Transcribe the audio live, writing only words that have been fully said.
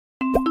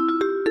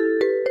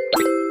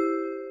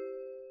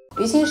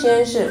娱情实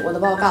验室，我的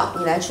报告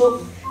你来出。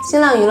新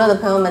浪娱乐的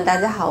朋友们，大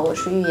家好，我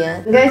是玉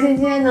言，很开心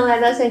今天能来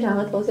到现场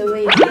和同学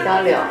们一起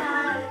交流。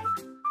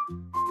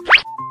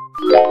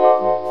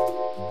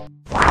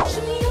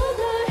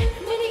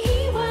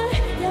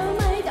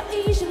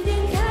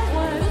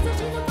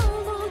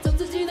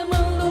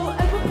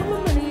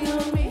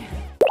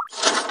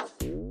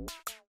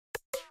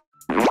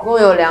一共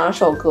有2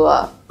首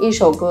歌，一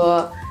首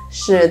歌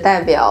是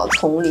代表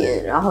丛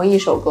林，然后一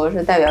首歌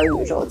是代表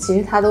宇宙，其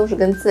实它都是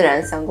跟自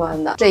然相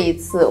关的。这一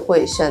次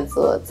会选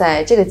择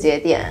在这个节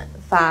点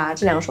发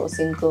这2首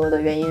新歌的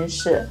原因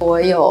是，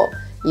我有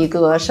一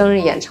个生日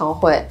演唱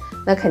会，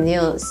那肯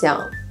定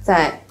想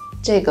在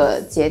这个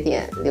节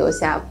点留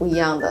下不一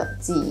样的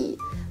记忆。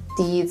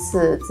第一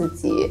次自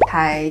己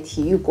开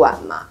体育馆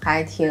嘛，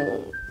还挺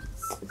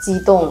激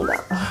动的，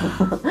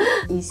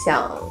一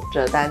想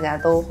着大家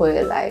都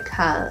会来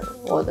看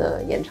我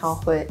的演唱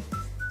会，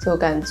就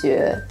感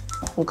觉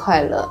很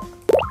快乐。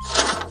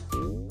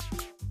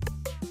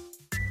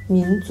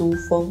民族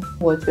风，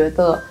我觉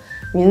得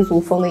民族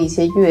风的一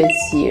些乐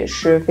器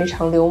是非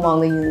常流氓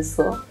的音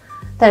色，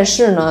但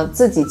是呢，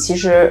自己其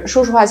实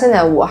说实话，现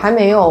在我还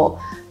没有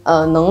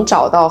能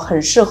找到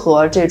很适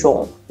合这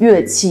种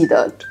乐器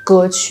的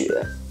歌曲。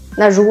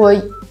那如果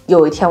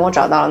有一天我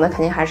找到了，那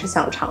肯定还是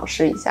想尝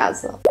试一下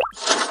子。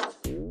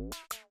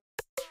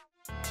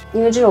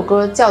因为这首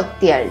歌叫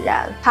点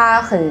燃，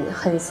它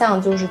很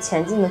像就是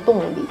前进的动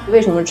力。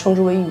为什么称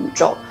之为宇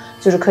宙？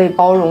就是可以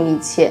包容一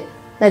切。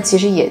那其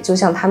实也就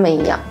像他们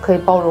一样，可以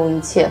包容一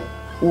切，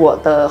我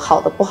的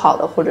好的、不好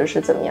的，或者是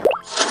怎么样。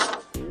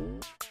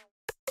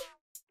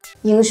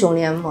英雄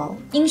联盟，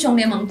英雄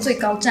联盟最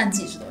高战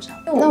绩是多少？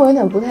那我有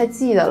点不太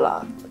记得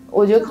了。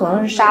我觉得可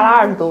能是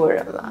杀了20多个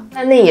人吧，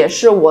但那也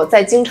是我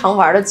在经常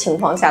玩的情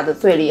况下的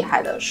最厉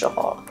害的时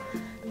候了。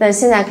但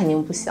现在肯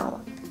定不行了。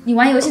你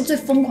玩游戏最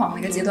疯狂的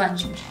一个阶段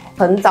是什么时候？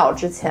很早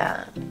之前，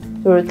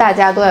就是大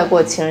家都在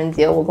过情人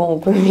节，我跟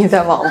我闺蜜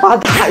在网吧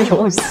打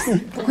游戏。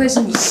不愧是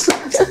你，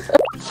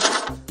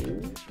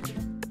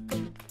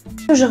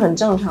就是很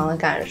正常的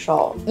感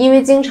受，因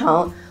为经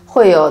常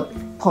会有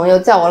朋友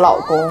叫我老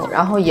公，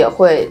然后也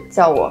会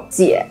叫我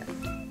姐，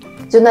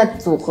就那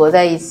组合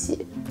在一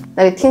起。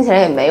那个听起来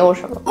也没有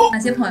什么。哪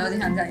些朋友经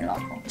常叫你老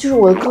公？就是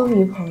我的歌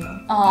迷朋友。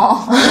哦，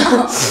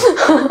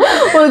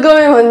我的歌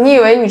迷朋友，你以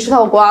为你吃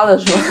到瓜了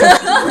是吗？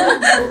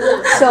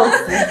笑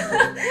死！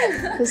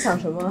在想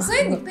什么？所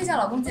以你被叫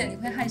老公姐，你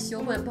会害羞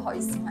或者不好意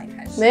思吗？一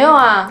开始没有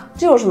啊，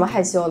这有什么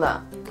害羞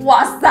的？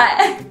哇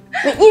塞！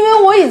因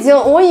为我已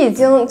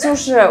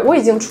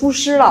经出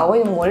师了，我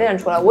已经磨练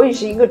出来，我也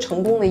是一个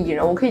成功的艺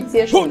人，我可以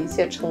接受一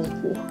切称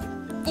呼。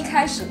一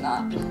开始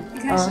呢？一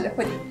开始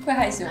会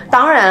害羞吗？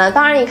当然了，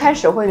当然一开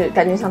始会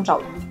感觉想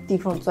找地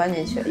缝钻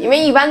进去，因为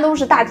一般都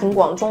是大庭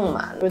广众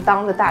嘛，就是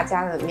当着大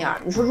家的面。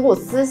你说如果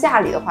私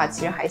下里的话，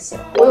其实还行。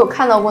我有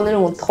看到过那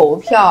种投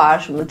票啊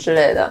什么之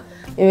类的，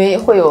因为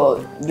会有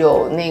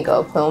那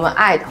个朋友们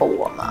艾特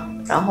我嘛，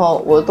然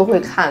后我都会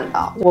看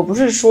到。我不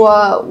是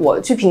说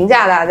我去评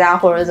价大家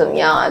或者怎么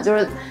样啊，就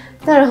是。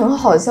但是很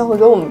好笑，会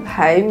给我们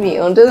排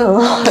名，真的很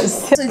好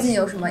笑。最近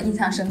有什么印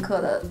象深刻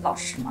的老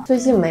师吗？最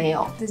近没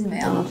有，最近没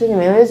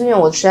有，因为最近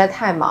我实在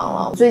太忙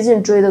了。最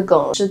近追的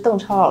梗是邓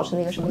超老师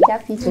那个什么亚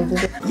比囧囧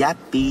囧，亚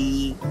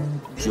比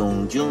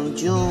囧囧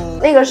囧，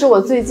那个是我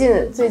最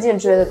近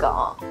追的梗。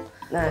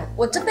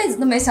我这辈子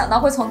都没想到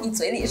会从你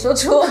嘴里说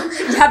出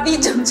亚比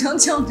囧囧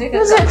囧这个。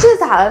这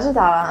咋了？这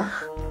咋了？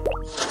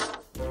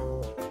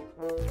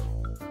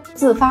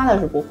自发的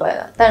是不会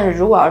的，但是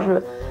如果要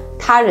是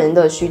他人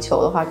的需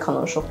求的话，可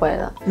能是会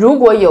的。如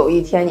果有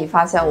一天你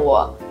发现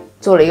我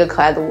做了一个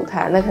可爱的舞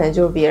台，那肯定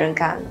就是别人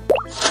干的。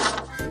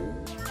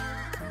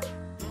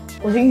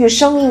我觉得余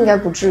生应该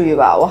不至于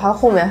吧，我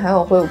后面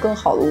会有更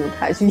好的舞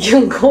台去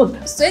硬控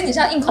的。所以你是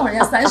要硬控人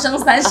家3生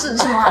3世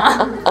是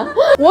吗？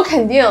我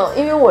肯定，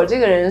因为我这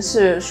个人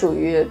是属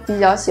于比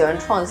较喜欢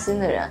创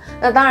新的人。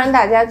那当然，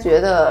大家觉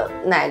得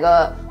哪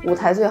个舞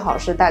台最好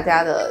是大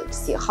家的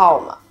喜好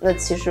嘛。那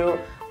其实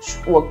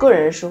我个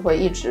人是会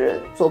一直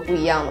做不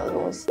一样的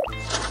东西。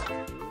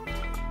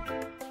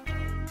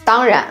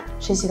当然，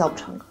谁洗澡不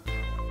唱歌？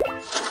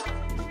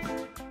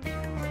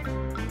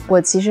我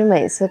其实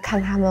每次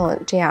看他们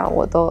这样，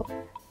我都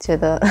觉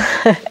得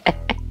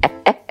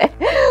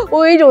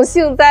我有一种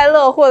幸灾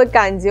乐祸的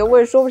感觉，我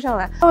也说不上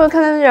来。我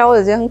看他们这样，我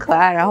就觉得很可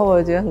爱，然后我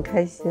就觉得很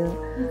开心。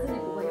你自己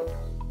不会有？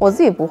我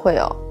自己不会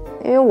有。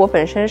因为我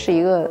本身是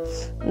一个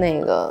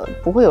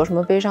不会有什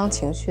么悲伤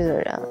情绪的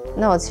人，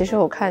那我其实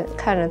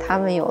看着他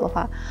们有的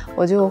话，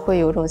我就会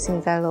有一种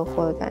幸灾乐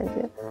祸的感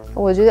觉，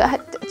我觉得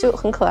就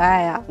很可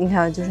爱呀。你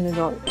看，就是那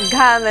种你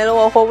看没了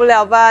我活不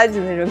了吧，就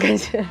那种感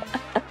觉。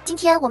今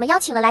天我们邀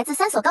请了来自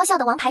3所高校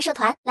的王牌社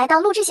团来到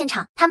录制现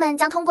场，他们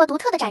将通过独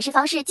特的展示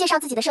方式介绍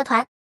自己的社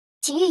团。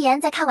请玉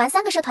言在看完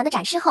3个社团的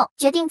展示后，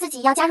决定自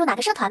己要加入哪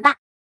个社团吧。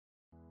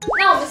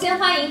那我们先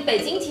欢迎北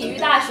京体育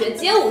大学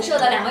街舞社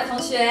的2位同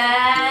学。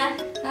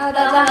Hello，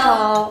 大家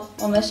好，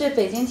我们是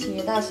北京体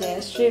育大学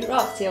Street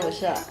Rock 街舞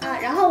社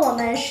然后我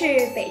们是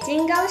北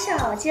京高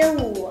校街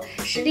舞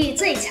实力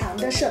最强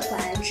的社团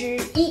之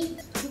一。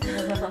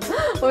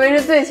我以为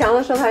是最强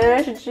的社团，原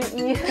来是之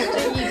一。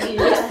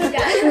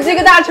你这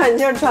个大喘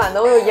气儿喘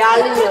的，我有压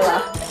力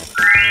了。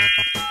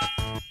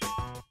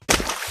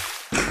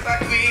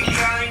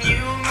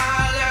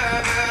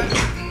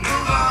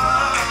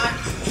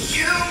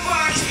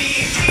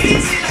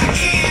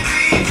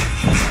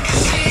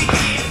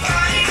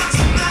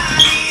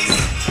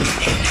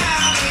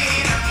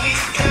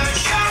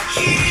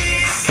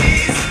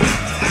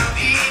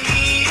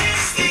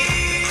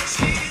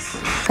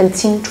很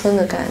青春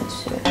的感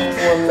觉，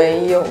我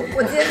没有。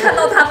我今天看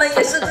到他们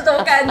也是这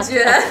种感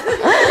觉。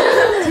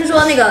听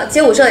说那个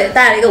街舞社也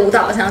带了一个舞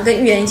蹈，想要跟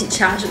喻言一起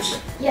掐，是不是？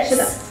 Yes. 是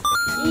的。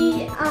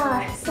1、2、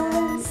3、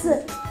4、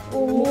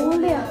5、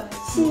6、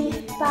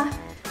7、8。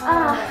2、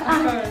2、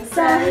3、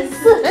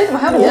4。哎，怎么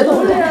还有别的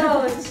动作？ 6、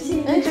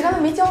7。哎，这刚才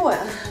没教我呀。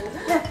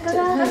对，刚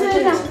刚就是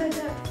这样。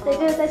对，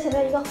这个在前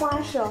面一个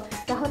花手，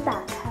然后打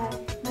开，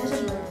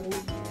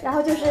然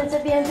后就是这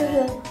边就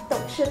是抖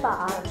翅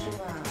膀。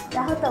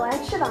然后抖完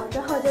翅膀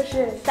之后就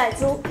是傣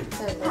族，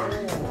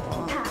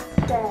踏，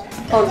对。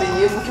好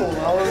离谱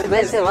啊！我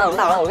没信完我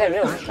大完，我干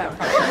这种事儿。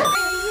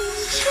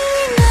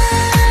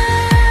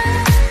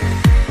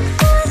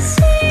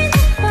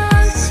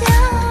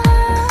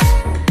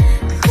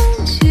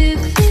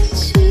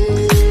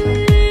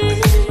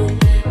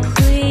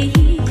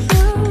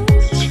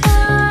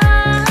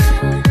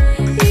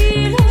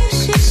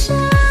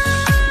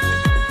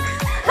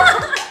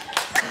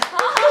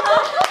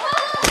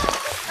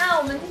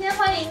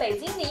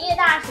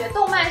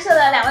动漫社的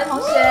2位同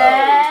学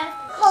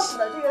cos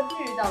的这个剧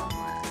叫什么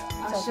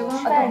来着？时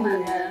光代理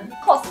人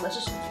cos 的是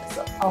什么角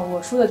色？哦，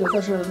我输的角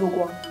色是陆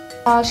光，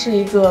他是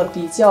一个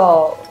比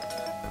较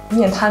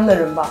面瘫的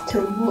人吧，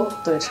沉默，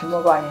对，沉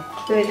默寡言。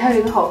对他有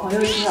一个好朋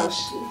友陈老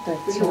师，对，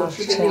就是我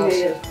是那个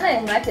人。那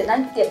我们来简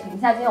单点评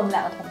一下今天我们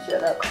2个同学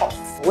的 cos。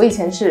我以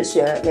前是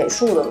学美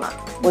术的嘛，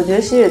我觉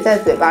得其实在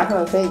嘴巴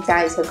上可以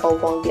加一些高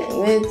光点，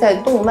因为在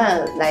动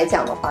漫来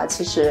讲的话，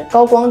其实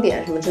高光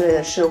点什么之类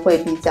的是会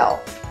比较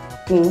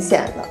明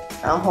显的，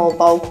然后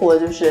包括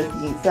就是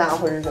鼻子啊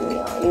或者怎么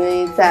样，因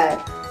为在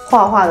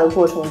画画的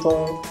过程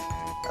中，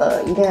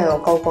一定要有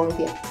高光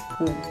点，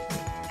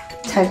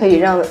才可以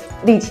让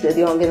立体的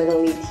地方变得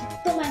更立体。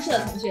动漫社的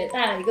同学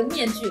带了一个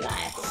面具来，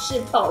是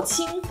宝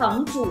清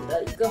房主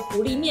的一个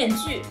狐狸面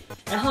具。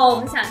然后我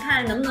们想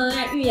看能不能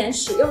让喻言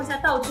使用一下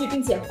道具，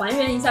并且还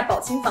原一下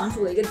宝清房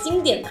主的一个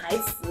经典台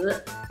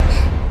词。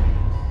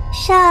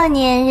少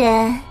年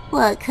人，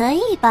我可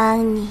以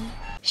帮你。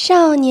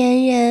少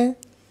年人，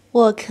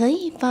我可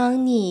以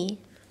帮你。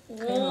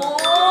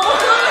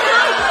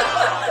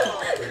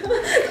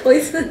头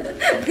一次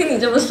听你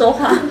这么说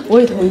话，我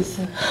也头一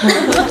次。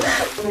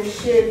我们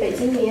是北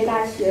京林业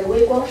大学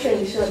微光摄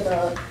影社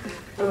的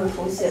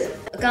同学。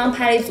刚刚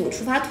拍了一组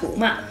出发图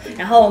嘛，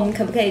然后我们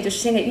可不可以就是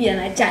先给喻言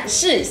来展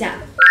示一下？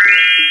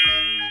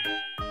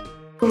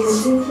我们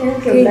今天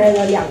准备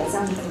了2个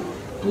相机，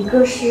一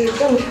个是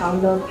正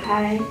常的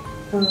拍，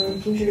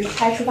平时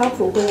拍出发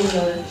图会用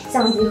的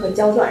相机和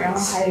焦段，然后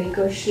还有一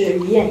个是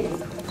鱼眼镜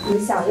头。我们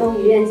想用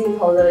鱼眼镜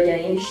头的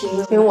原因是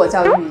因为我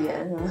叫喻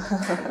言，是吗？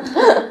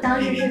当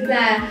时是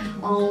在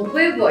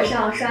微博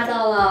上刷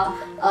到了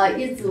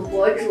一组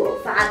博主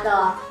发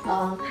的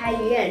拍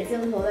鱼眼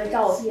镜头的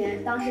照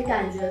片，当时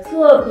感觉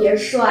特别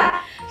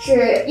帅，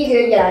是一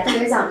直以来特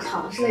别想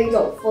尝试的一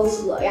种风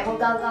格，然后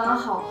刚刚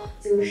好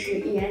就是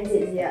喻言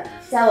姐姐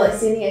在我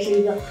心里也是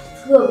一个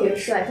特别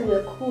帅、特别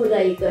酷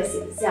的一个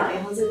形象，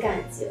然后就感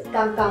觉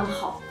刚刚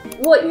好。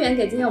如果喻言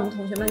给今天我们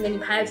同学们给你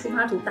拍的出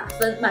发图打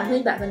分，满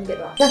分100分，你给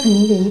多少？那肯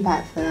定给100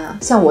分啊！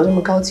像我这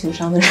么高情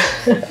商的人，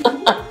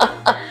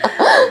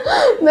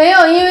没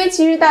有，因为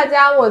其实大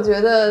家，我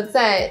觉得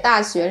在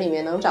大学里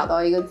面能找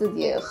到一个自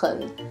己很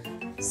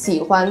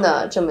喜欢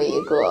的这么一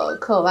个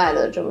课外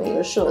的这么一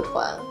个社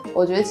团，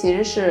我觉得其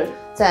实是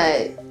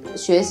在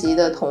学习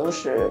的同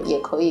时，也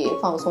可以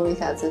放松一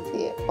下自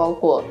己，包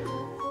括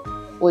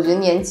我觉得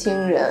年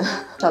轻人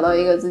找到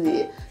一个自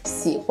己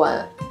喜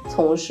欢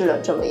从事的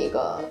这么一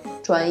个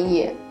专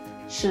业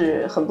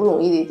是很不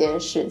容易的一件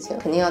事情，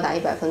肯定要打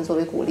100分作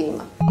为鼓励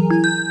嘛。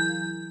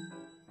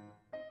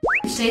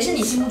谁是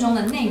你心目中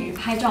的内娱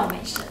拍照美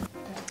神？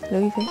刘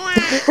亦菲。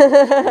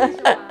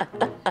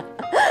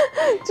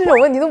这种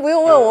问题都不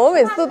用问我，我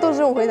每次都是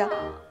这种回答。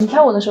你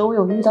看我的时候，我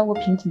有遇到过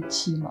瓶颈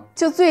期吗？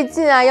就最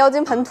近啊，腰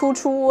间盘突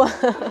出啊。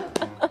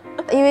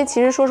因为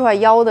其实说实话，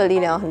腰的力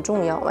量很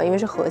重要嘛，因为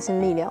是核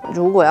心力量。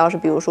如果要是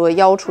比如说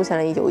腰出现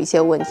了有一些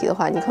问题的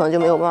话，你可能就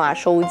没有办法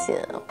收紧，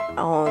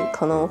然后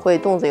可能会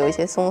动作有一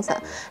些松散。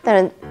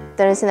但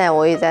是现在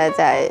我也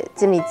在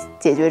尽力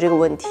解决这个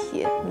问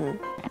题。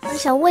我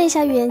想问一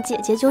下喻言姐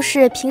姐，就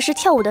是平时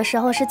跳舞的时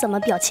候是怎么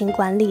表情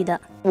管理的？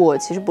我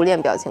其实不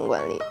练表情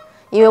管理，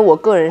因为我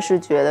个人是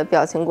觉得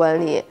表情管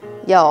理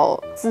要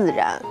自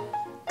然，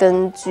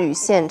根据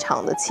现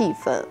场的气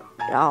氛，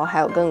然后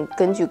还有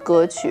根据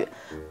歌曲。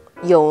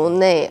由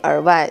内而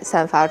外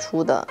散发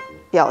出的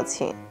表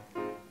情，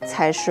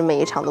才是每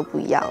一场都不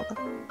一样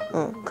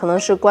的。可能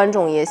是观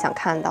众也想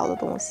看到的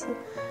东西。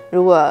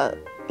如果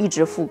一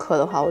直复刻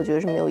的话，我觉得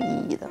是没有意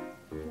义的。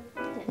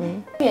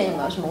芋圆有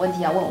没有什么问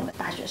题要问我们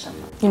大学生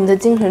吗？你们的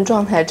精神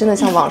状态真的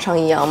像网上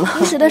一样吗？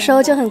平时的时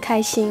候就很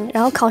开心，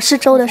然后考试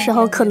周的时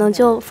候可能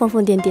就疯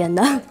疯癫癫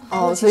的。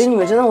哦，所以你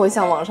们真的会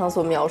像网上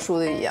所描述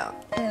的一样？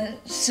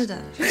是的，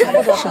差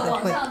不多是的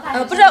会。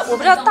我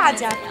不知道大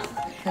家，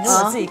反正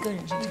我自己个人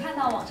是。你看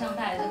到网上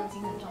大家这个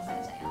精神状态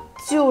怎样？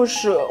就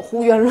是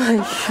胡言乱语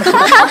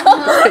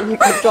的一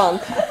个状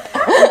态。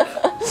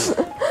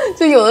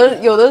就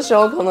有的时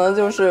候可能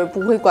就是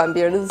不会管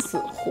别人的死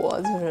活，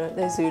就是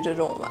类似于这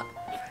种吧。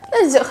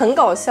但是很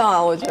搞笑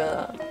啊，我觉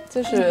得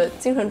就是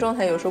精神状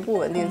态有时候不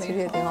稳定，其实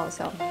也挺好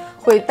笑，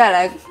会带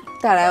来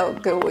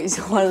给我一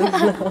些欢乐。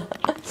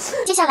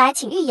接下来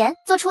请寓言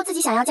做出自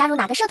己想要加入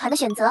哪个社团的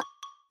选择。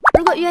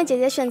如果寓言姐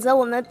姐选择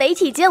我们北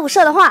体街舞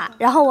社的话，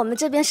然后我们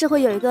这边是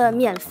会有一个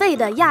免费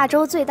的亚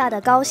洲最大的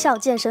高校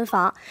健身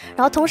房，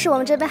然后同时我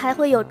们这边还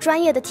会有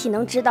专业的体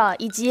能指导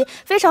以及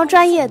非常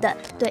专业的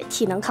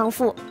体能康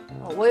复。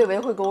我以为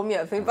会给我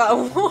免费伴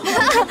舞。可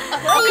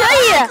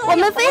以，我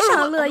们非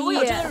常乐意，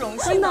有这个荣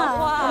幸真的，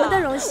我们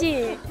的荣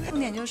幸。重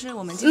点就是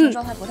我们精神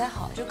状态不太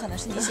好，就可能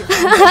是你喜欢，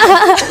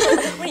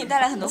为你带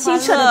来很多欢乐。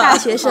清澈的大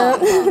学生。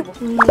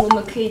我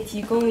们可以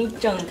提供一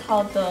整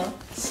套的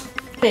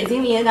北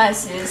京林业大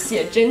学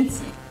写真集、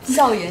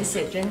校园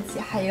写真集，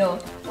还有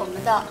我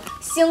们的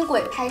星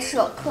轨拍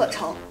摄课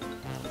程。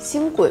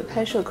星轨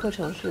拍摄课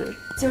程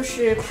就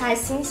是拍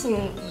星星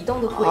移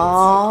动的轨迹。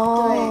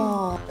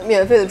哦，对，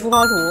免费的出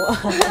发图。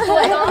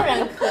对，当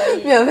然可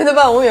以。免费的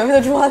伴舞，免费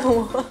的出发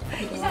图，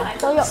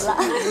都有了。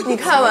你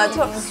看吧，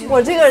就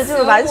我这个就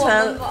是完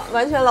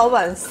全老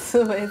板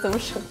思维，怎么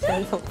省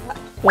钱怎么办？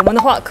我们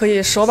的话可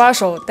以手把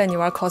手带你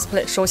玩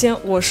cosplay。首先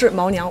我是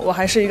毛娘，我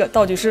还是一个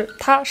道具师，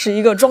她是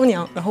一个妆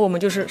娘，然后我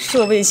们就是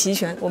设备齐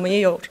全，我们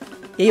也有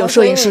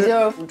摄影师，就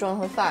是服装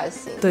和发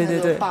型，对对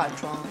对，化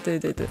妆，对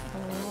对对。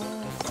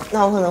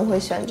那我可能会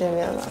选这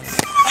边吧，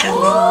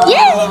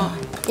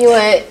因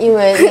为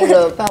那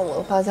个伴舞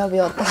的花销比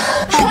较大。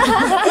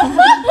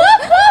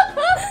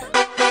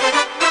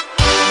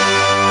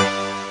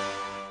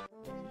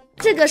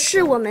这个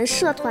是我们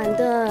社团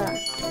的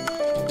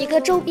一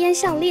个周边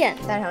项链，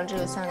戴上这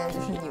个项链就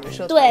是你们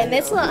社团。对，没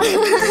错。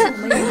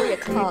我们以后也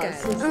可以改。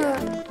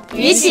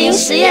舆情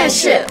实验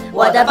室，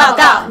我的报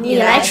告你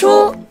来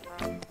出。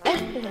哎，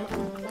为什么？